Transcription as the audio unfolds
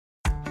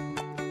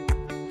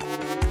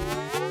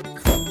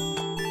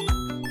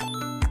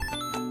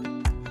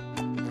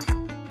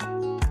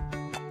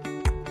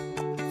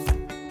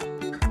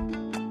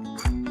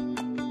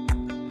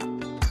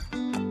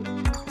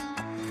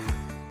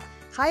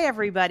Hi,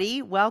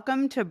 everybody.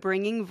 Welcome to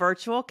Bringing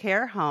Virtual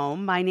Care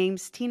Home. My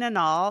name's Tina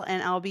Nall,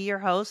 and I'll be your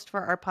host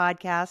for our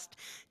podcast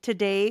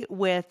today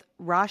with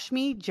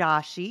Rashmi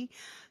Joshi,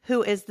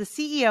 who is the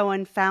CEO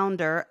and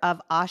founder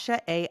of Asha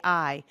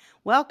AI.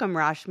 Welcome,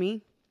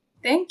 Rashmi.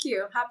 Thank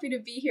you. Happy to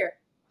be here.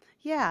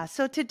 Yeah,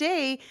 so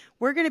today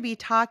we're going to be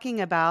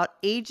talking about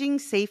aging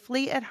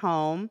safely at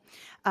home,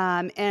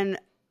 and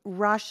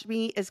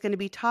Rashmi is going to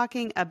be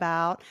talking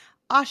about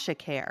Asha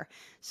Care.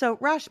 So,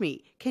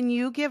 Rashmi, can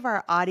you give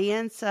our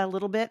audience a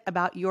little bit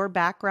about your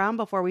background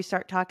before we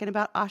start talking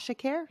about Asha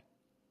Care?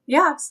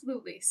 Yeah,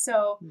 absolutely.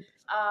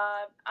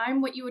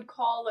 I'm what you would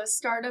call a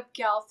startup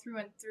gal through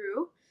and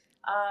through.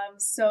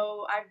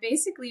 So I've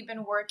basically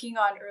been working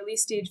on early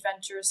stage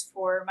ventures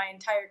for my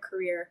entire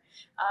career.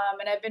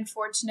 And I've been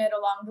fortunate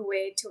along the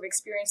way to have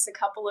experienced a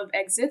couple of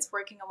exits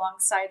working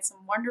alongside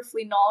some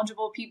wonderfully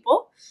knowledgeable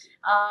people.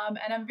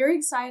 And I'm very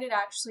excited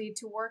actually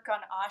to work on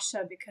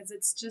Asha because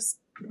it's just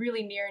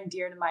really near and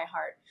dear to my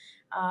heart.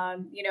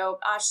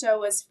 Asha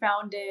was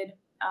founded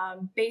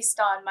based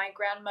on my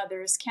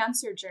grandmother's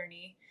cancer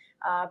journey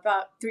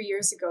about 3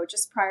 years ago,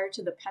 just prior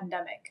to the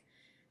pandemic.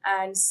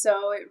 And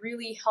so it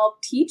really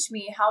helped teach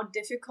me how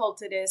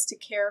difficult it is to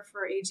care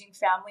for aging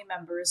family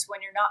members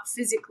when you're not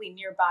physically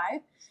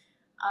nearby.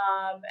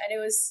 And it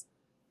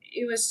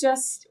was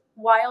just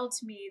wild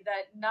to me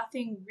that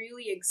nothing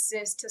really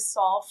exists to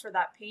solve for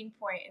that pain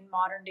point in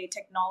modern day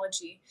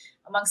technology.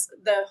 Amongst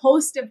the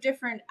host of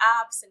different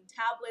apps and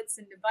tablets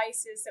and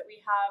devices that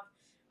we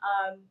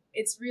have,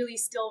 it's really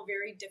still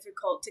very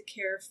difficult to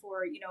care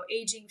for,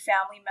 aging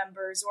family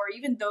members or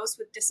even those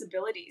with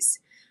disabilities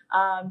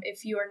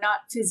if you are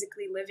not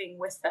physically living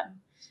with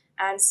them.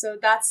 And so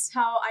that's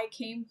how I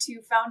came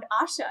to found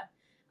Asha.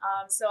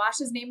 So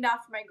Asha is named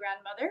after my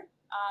grandmother,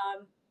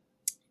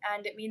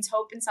 and it means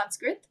hope in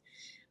Sanskrit.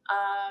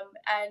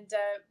 And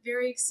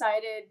very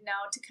excited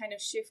now to kind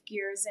of shift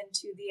gears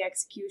into the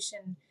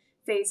execution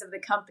phase of the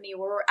company,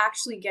 where we're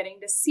actually getting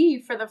to see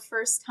for the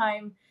first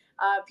time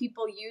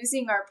people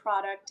using our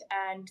product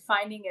and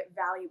finding it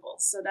valuable.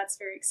 So that's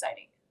very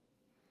exciting.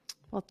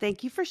 Well,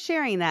 thank you for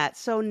sharing that.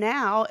 So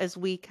now, as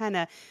we kind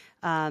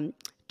of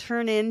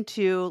turn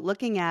into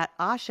looking at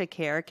Asha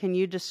Care, can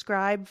you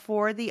describe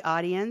for the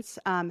audience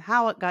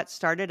how it got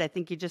started? I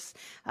think you just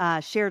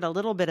shared a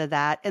little bit of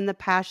that and the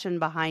passion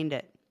behind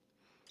it.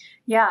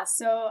 Yeah,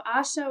 so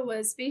Asha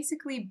was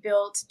basically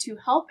built to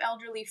help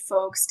elderly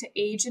folks to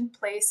age in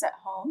place at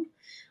home,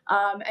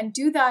 and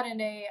do that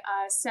in a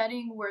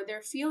setting where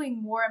they're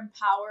feeling more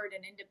empowered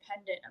and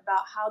independent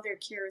about how their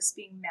care is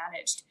being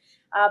managed.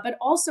 But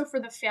also for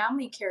the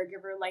family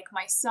caregiver like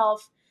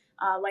myself,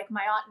 like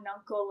my aunt and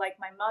uncle, like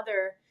my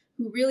mother,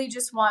 who really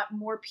just want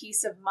more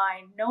peace of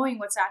mind, knowing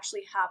what's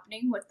actually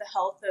happening with the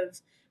health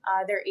of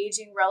their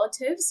aging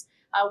relatives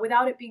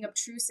without it being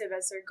obtrusive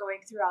as they're going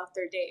throughout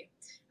their day.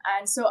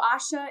 And so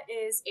Asha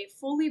is a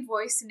fully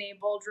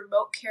voice-enabled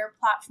remote care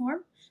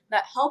platform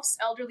that helps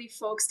elderly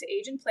folks to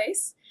age in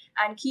place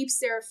and keeps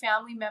their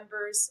family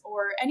members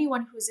or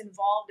anyone who's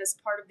involved as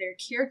part of their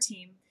care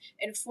team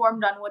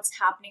informed on what's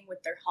happening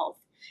with their health.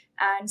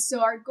 And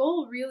so our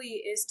goal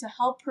really is to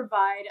help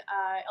provide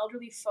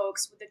elderly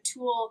folks with a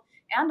tool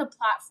and a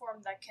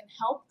platform that can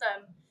help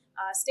them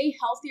stay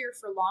healthier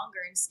for longer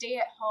and stay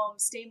at home,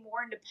 stay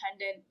more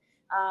independent,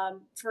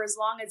 for as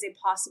long as they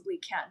possibly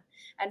can.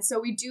 And so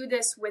we do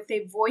this with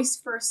a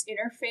voice-first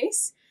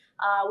interface,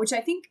 which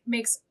I think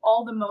makes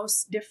all the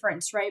most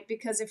difference, right?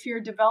 Because if you're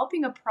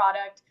developing a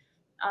product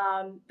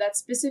that's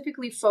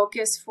specifically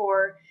focused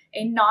for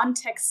a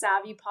non-tech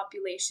savvy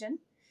population,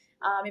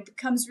 it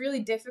becomes really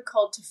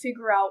difficult to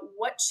figure out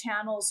what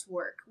channels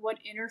work, what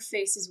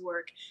interfaces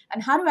work,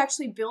 and how to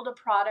actually build a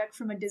product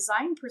from a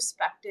design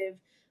perspective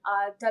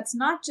that's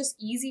not just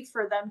easy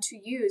for them to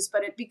use,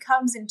 but it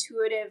becomes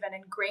intuitive and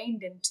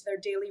ingrained into their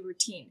daily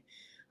routine.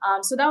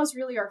 So that was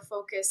really our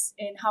focus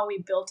in how we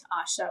built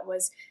Asha.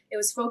 It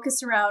was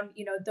focused around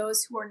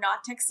those who are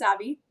not tech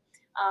savvy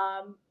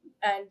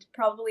and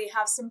probably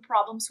have some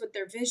problems with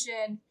their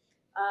vision,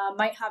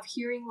 might have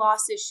hearing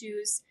loss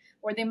issues,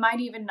 or they might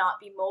even not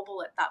be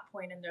mobile at that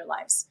point in their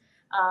lives.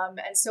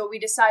 And so we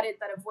decided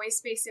that a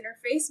voice-based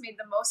interface made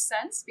the most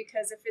sense,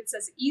 because if it's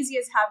as easy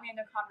as having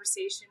a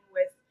conversation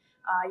with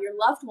your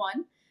loved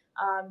one,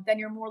 then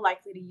you're more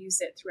likely to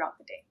use it throughout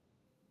the day.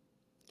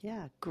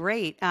 Yeah,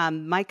 great.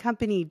 My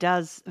company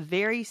does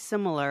very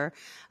similar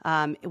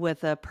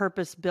with a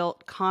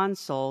purpose-built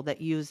console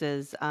that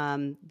uses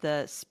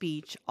the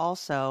speech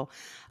also,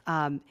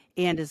 and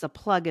is a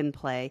plug and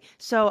play.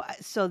 So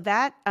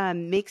that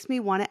makes me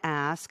want to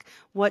ask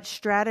what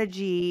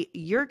strategy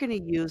you're going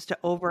to use to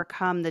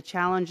overcome the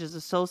challenges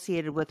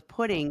associated with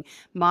putting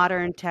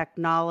modern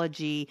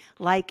technology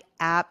like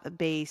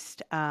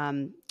app-based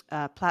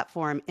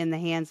platform in the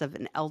hands of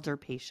an elder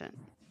patient.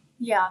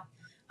 Yeah.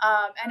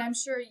 And I'm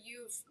sure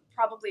you've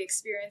probably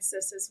experienced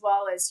this as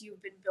well, as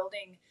you've been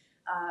building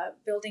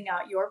building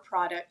out your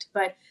product.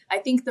 But I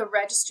think the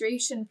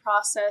registration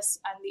process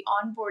and the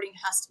onboarding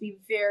has to be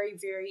very,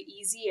 very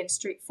easy and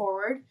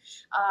straightforward,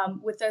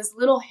 with as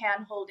little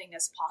hand holding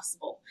as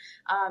possible.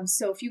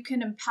 So if you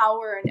can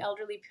empower an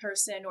elderly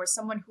person or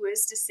someone who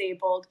is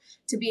disabled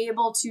to be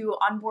able to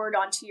onboard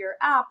onto your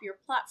app, your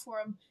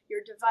platform,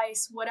 your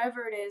device,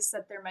 whatever it is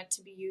that they're meant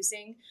to be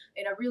using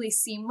in a really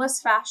seamless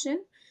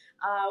fashion,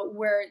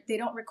 where they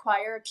don't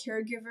require a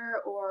caregiver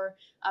or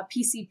a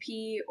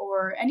PCP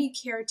or any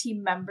care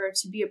team member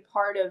to be a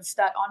part of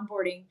that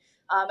onboarding.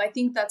 I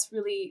think that's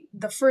really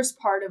the first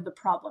part of the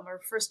problem, or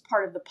first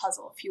part of the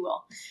puzzle, if you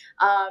will.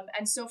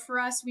 And so for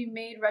us, we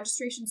made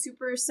registration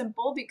super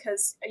simple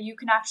because you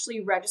can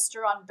actually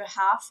register on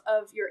behalf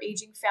of your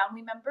aging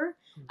family member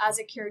as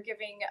a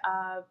caregiving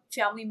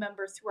family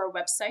member through our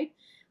website.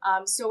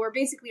 So we're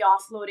basically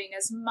offloading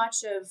as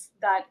much of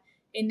that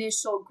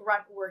initial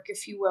grunt work,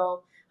 if you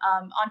will,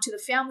 onto the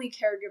family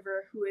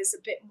caregiver who is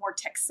a bit more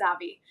tech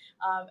savvy,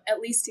 at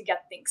least to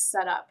get things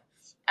set up.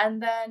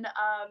 And then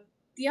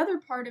the other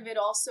part of it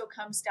also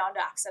comes down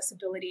to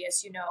accessibility,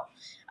 as you know.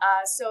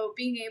 So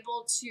being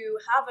able to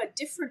have a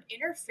different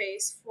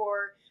interface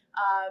for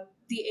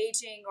the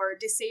aging or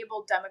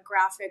disabled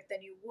demographic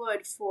than you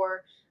would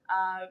for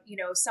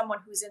someone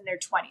who's in their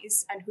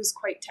 20s and who's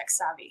quite tech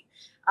savvy.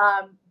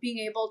 Being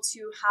able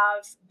to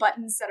have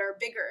buttons that are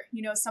bigger,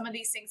 some of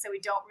these things that we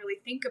don't really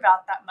think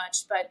about that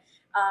much, but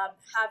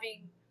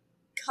having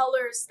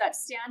colors that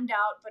stand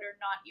out but are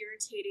not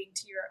irritating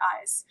to your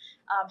eyes,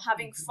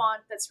 having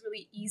font that's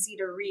really easy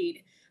to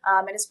read,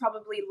 and is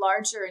probably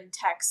larger in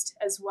text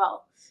as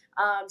well.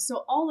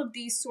 So all of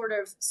these sort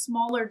of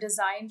smaller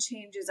design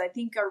changes, I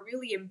think, are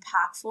really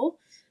impactful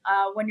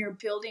when you're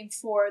building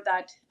for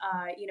that,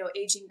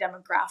 aging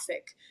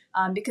demographic,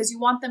 because you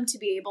want them to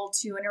be able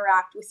to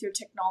interact with your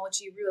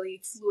technology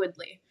really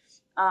fluidly,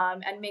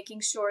 and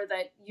making sure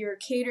that you're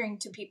catering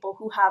to people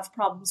who have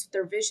problems with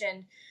their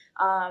vision,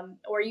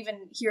 or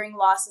even hearing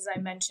loss, as I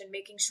mentioned,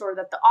 making sure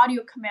that the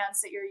audio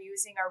commands that you're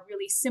using are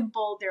really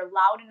simple, they're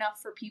loud enough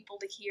for people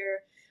to hear.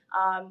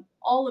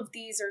 All of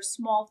these are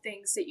small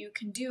things that you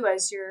can do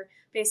as you're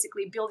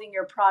basically building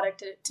your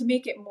product to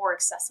make it more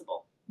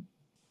accessible.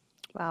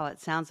 Wow, it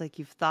sounds like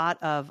you've thought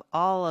of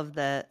all of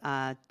the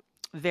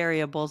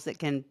variables that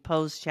can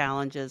pose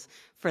challenges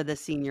for the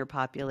senior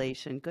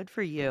population. Good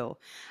for you.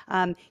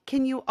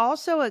 Can you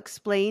also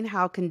explain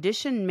how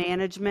condition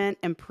management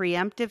and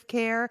preemptive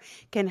care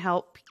can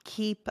help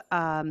keep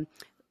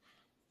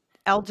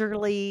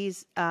elderly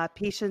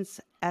patients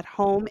at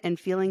home and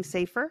feeling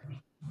safer?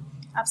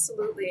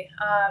 Absolutely.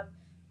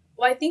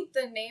 Well, I think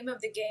the name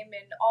of the game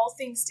in all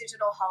things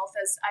digital health,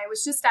 as I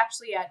was just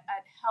actually at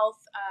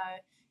Health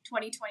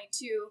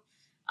 2022,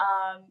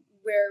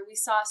 where we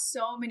saw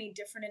so many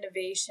different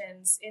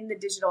innovations in the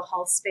digital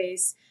health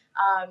space,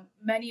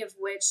 many of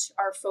which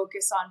are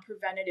focused on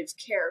preventative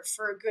care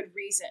for a good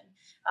reason.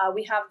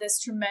 We have this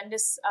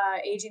tremendous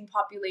aging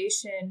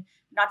population,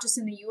 not just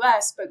in the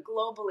US, but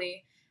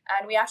globally.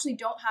 And we actually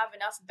don't have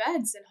enough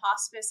beds in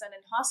hospice and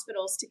in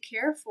hospitals to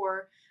care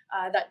for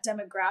that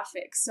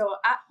demographic. So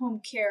at-home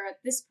care at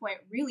this point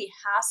really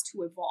has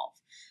to evolve.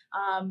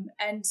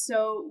 And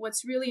so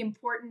what's really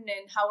important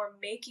in how we're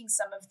making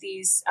some of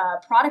these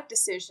product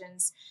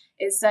decisions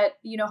is that,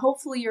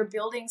 hopefully you're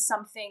building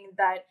something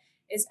that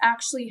is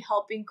actually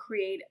helping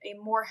create a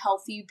more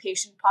healthy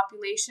patient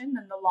population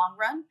in the long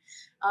run.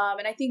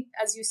 And I think,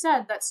 as you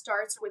said, that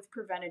starts with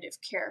preventative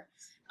care.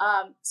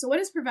 So what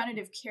does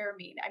preventative care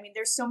mean? I mean,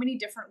 there's so many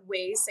different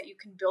ways that you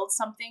can build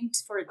something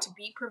for it to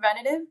be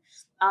preventative.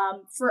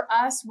 For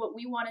us, what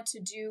we wanted to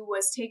do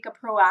was take a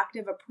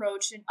proactive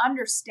approach in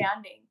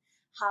understanding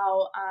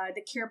how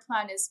the care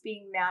plan is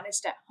being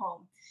managed at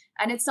home.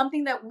 And it's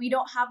something that we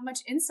don't have much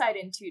insight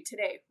into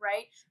today,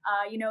 right?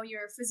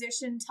 Your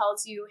physician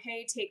tells you,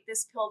 hey, take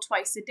this pill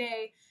twice a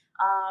day,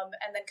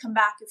 and then come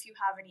back if you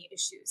have any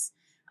issues.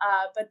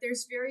 But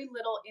there's very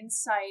little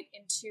insight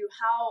into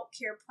how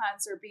care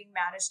plans are being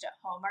managed at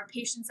home. Are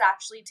patients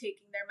actually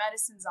taking their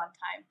medicines on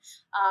time?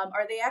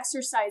 Are they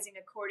exercising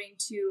according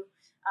to,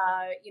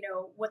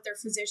 what their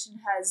physician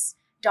has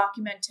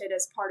documented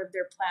as part of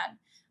their plan?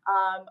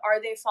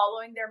 Are they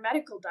following their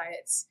medical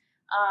diets?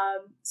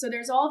 So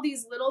there's all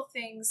these little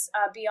things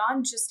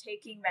beyond just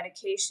taking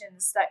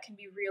medications that can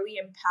be really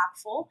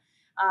impactful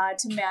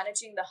to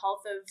managing the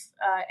health of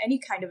any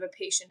kind of a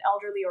patient,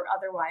 elderly or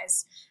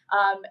otherwise.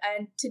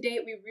 And to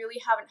date, we really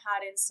haven't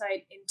had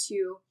insight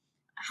into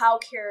how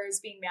care is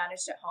being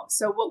managed at home.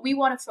 So what we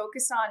want to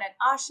focus on at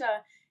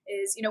Asha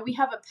is, we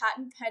have a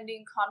patent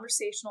pending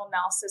conversational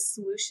analysis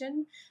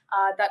solution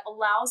that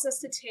allows us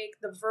to take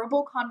the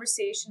verbal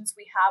conversations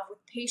we have with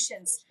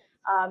patients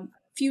a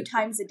few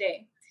times a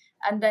day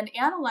and then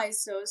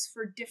analyze those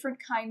for different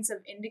kinds of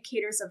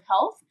indicators of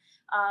health,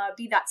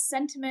 be that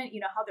sentiment,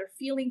 how they're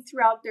feeling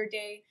throughout their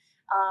day,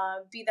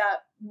 be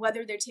that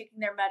whether they're taking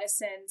their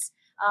medicines,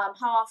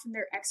 how often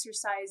they're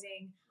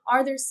exercising,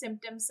 are there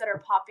symptoms that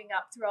are popping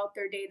up throughout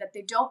their day that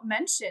they don't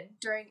mention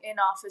during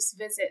in-office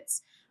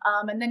visits?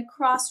 and then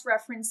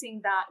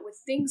cross-referencing that with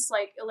things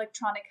like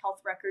electronic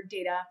health record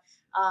data,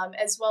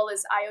 as well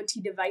as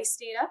IoT device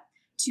data,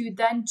 to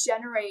then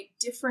generate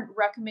different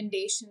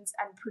recommendations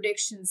and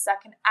predictions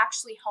that can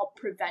actually help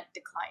prevent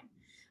decline.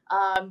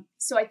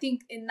 So I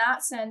think in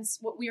that sense,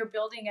 what we are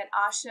building at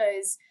Asha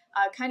is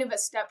kind of a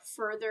step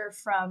further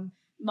from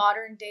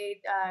modern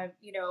day,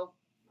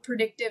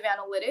 predictive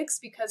analytics,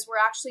 because we're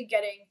actually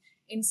getting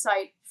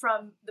insight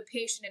from the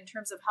patient in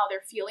terms of how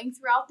they're feeling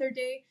throughout their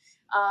day.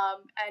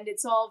 And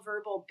it's all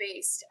verbal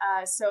based.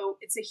 So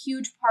it's a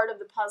huge part of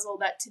the puzzle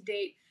that to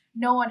date,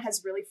 no one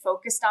has really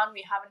focused on.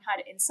 We haven't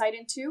had insight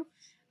into.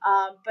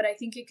 But I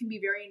think it can be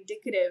very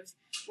indicative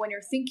when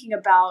you're thinking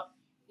about,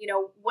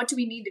 what do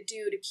we need to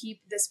do to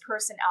keep this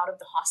person out of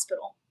the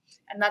hospital?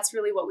 And that's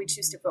really what we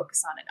choose to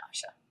focus on at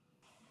Asha.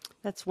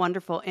 That's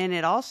wonderful. And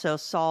it also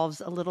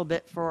solves a little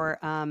bit for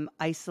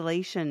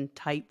isolation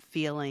type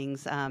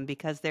feelings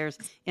because there's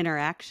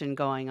interaction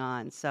going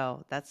on.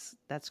 So that's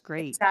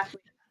great.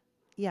 Exactly.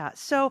 Yeah.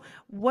 So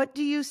what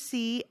do you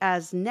see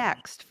as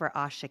next for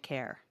Asha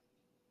Care?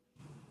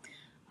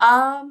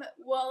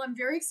 Well, I'm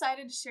very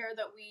excited to share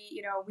that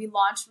we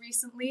launched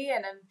recently,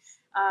 and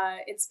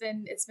it's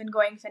been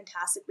going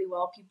fantastically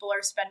well. People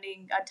are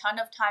spending a ton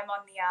of time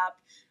on the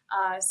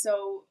app,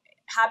 so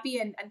happy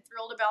and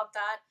thrilled about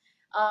that.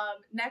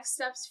 Next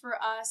steps for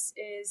us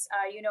is,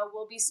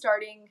 we'll be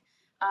starting,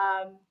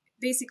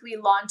 basically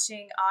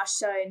launching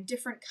Asha in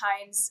different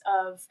kinds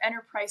of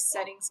enterprise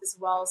settings as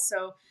well.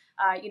 So,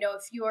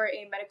 if you are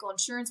a medical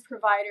insurance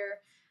provider,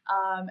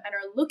 and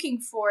are looking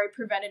for a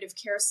preventative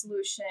care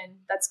solution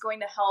that's going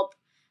to help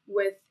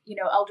with,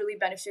 elderly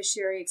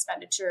beneficiary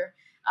expenditure,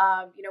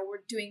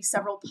 we're doing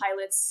several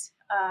pilots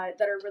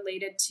that are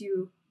related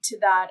to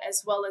that,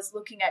 as well as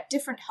looking at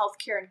different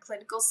healthcare and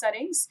clinical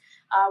settings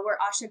where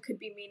Asha could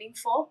be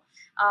meaningful.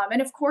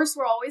 And of course,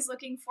 we're always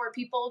looking for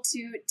people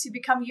to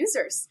become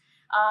users,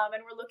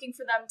 and we're looking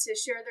for them to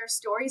share their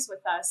stories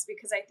with us,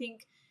 because I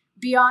think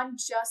beyond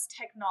just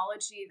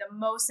technology, the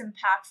most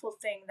impactful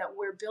thing that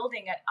we're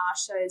building at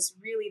Asha is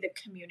really the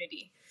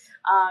community.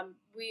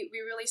 We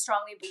really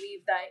strongly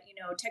believe that,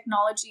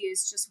 technology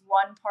is just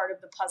one part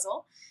of the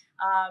puzzle.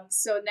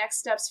 So next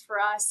steps for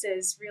us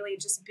is really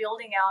just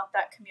building out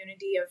that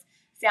community of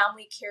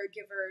family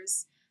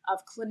caregivers,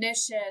 of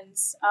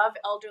clinicians, of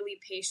elderly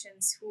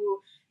patients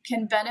who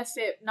can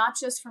benefit not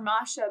just from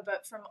Asha,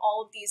 but from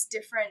all of these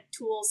different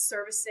tools,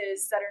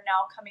 services that are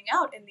now coming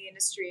out in the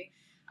industry,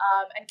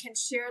 and can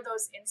share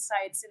those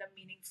insights in a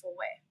meaningful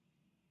way.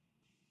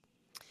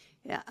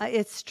 Yeah,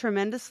 it's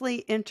tremendously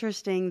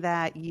interesting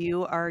that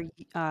you are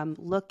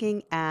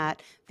looking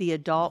at the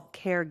adult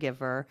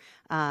caregiver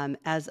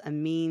as a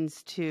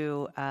means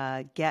to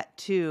get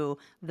to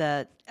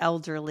the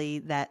elderly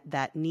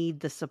that need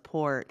the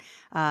support.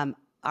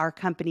 Our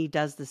company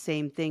does the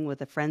same thing with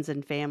the Friends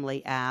and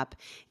Family app,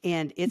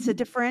 and it's a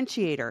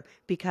differentiator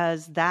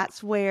because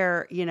that's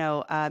where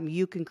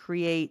you can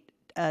create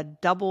a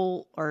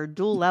double or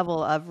dual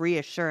level of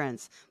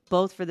reassurance,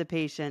 both for the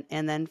patient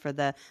and then for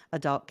the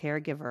adult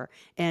caregiver.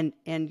 And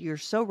you're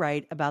so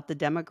right about the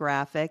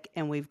demographic,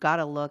 and we've got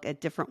to look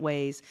at different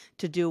ways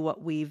to do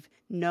what we've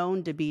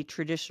known to be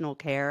traditional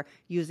care,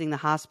 using the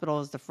hospital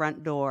as the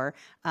front door,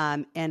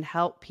 and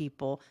help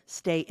people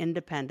stay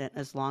independent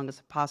as long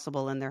as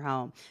possible in their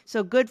home.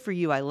 So good for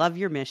you. I love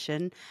your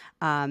mission.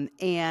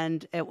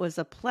 And it was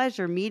a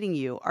pleasure meeting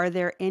you. Are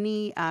there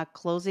any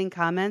closing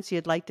comments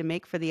you'd like to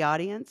make for the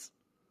audience?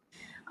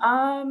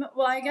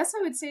 Well, I guess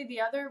I would say the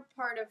other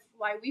part of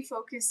why we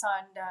focus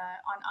on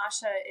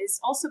Asha is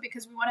also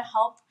because we want to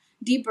help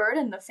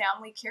deburden the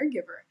family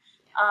caregiver.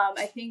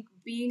 I think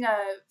being a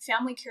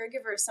family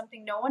caregiver is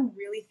something no one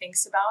really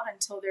thinks about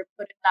until they're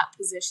put in that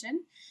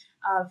position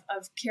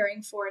of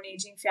caring for an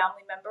aging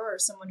family member or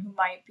someone who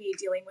might be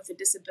dealing with a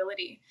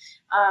disability.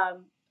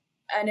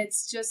 And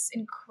it's just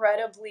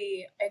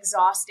incredibly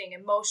exhausting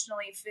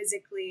emotionally,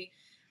 physically.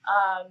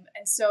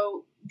 And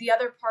so the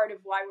other part of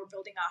why we're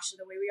building Asha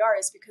the way we are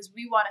is because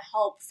we want to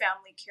help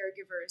family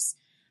caregivers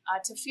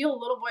to feel a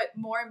little bit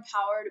more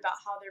empowered about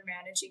how they're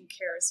managing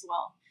care as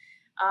well.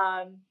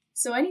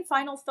 So any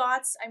final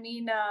thoughts? I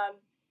mean,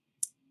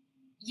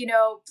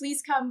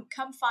 please come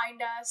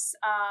find us.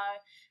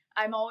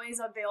 I'm always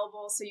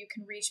available, so you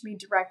can reach me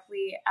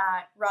directly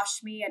at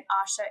Rashmi at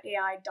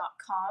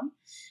ashaai.com.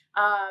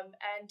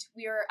 And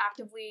we are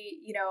actively,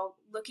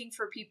 looking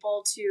for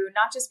people to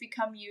not just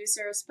become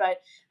users,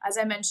 but as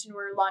I mentioned,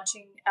 we're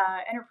launching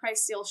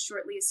enterprise sales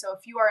shortly. So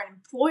if you are an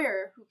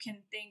employer who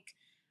can think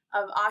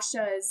of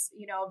Asha as,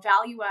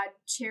 value add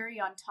cherry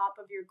on top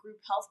of your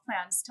group health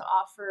plans to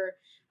offer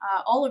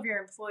all of your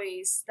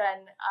employees,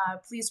 then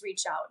please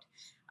reach out.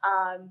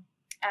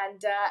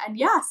 And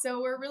yeah,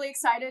 so we're really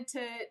excited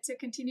to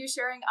continue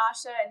sharing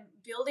Asha and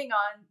building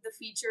on the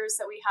features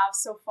that we have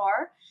so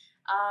far,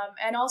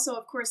 and also,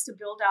 of course, to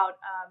build out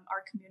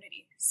our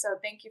community. So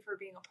thank you for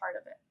being a part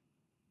of it.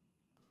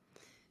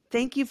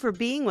 Thank you for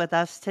being with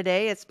us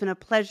today. It's been a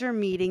pleasure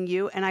meeting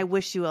you, and I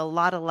wish you a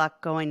lot of luck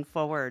going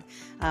forward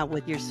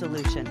with your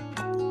solution.